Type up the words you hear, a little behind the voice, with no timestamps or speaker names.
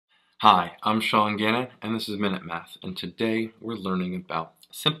Hi, I'm Sean Gannon, and this is Minute Math, and today we're learning about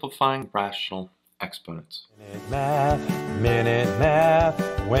simplifying rational exponents. Minute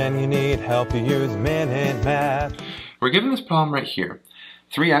Math, when you need help you use Minute Math. We're given this problem right here,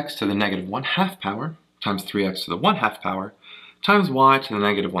 3x to the negative 1/2 power times 3x to the 1/2 power times y to the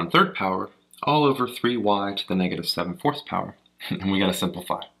negative 1/3 power all over 3y to the negative 7/4 power, and we gotta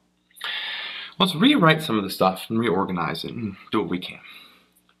simplify. Let's rewrite some of the stuff and reorganize it and do what we can.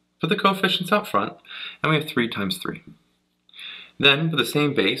 Put the coefficients out front, and we have 3 times 3. Then, with the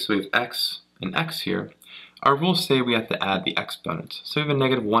same base, we have x and x here. Our rules say we have to add the exponents. So we have a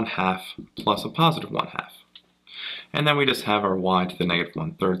negative 1/2 plus a positive 1/2. And then we just have our y to the negative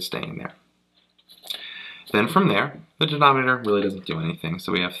 1/3 staying there. Then from there, the denominator really doesn't do anything.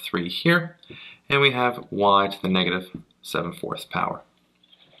 So we have 3 here, and we have y to the negative 7/4 power.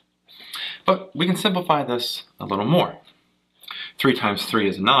 But we can simplify this a little more. 3 times 3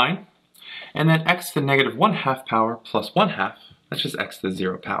 is 9, and then x to the negative 1/2 power plus 1/2, that's just x to the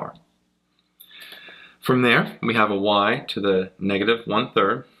 0 power. From there, we have a y to the negative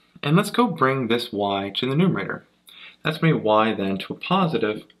 1/3, and let's go bring this y to the numerator. That's going to be y then to a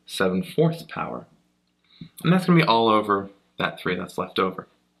positive 7/4 power. And that's going to be all over that 3 that's left over.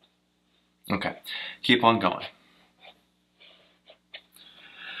 Okay, keep on going.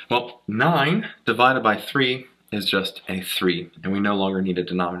 Well, 9 divided by 3 is just a 3, and we no longer need a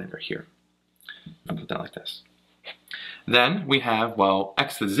denominator here. I'll put that like this. Then we have, well,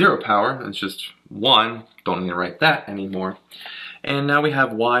 x to the 0 power, it's just 1, don't need to write that anymore. And now we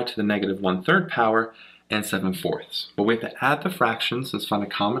have y to the negative 1/3 power and 7/4. But we have to add the fractions, let's find a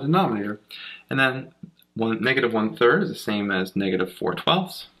common denominator, and then negative 1/3 is the same as negative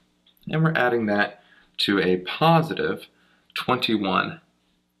 4/12, and we're adding that to a positive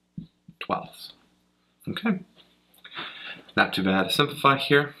 21/12. Okay. Not too bad to simplify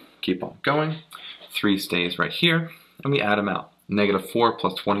here. Keep on going. 3 stays right here, and we add them out. Negative 4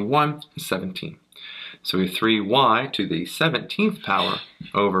 plus 21 is 17. So we have 3y to the 17th power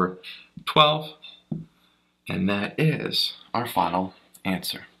over 12, and that is our final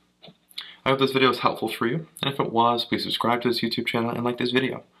answer. I hope this video was helpful for you, and if it was, please subscribe to this YouTube channel and like this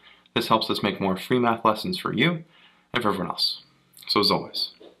video. This helps us make more free math lessons for you and for everyone else. So as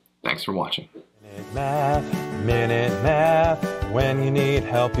always, thanks for watching. Minute Math, when you need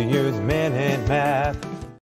help you use Minute Math.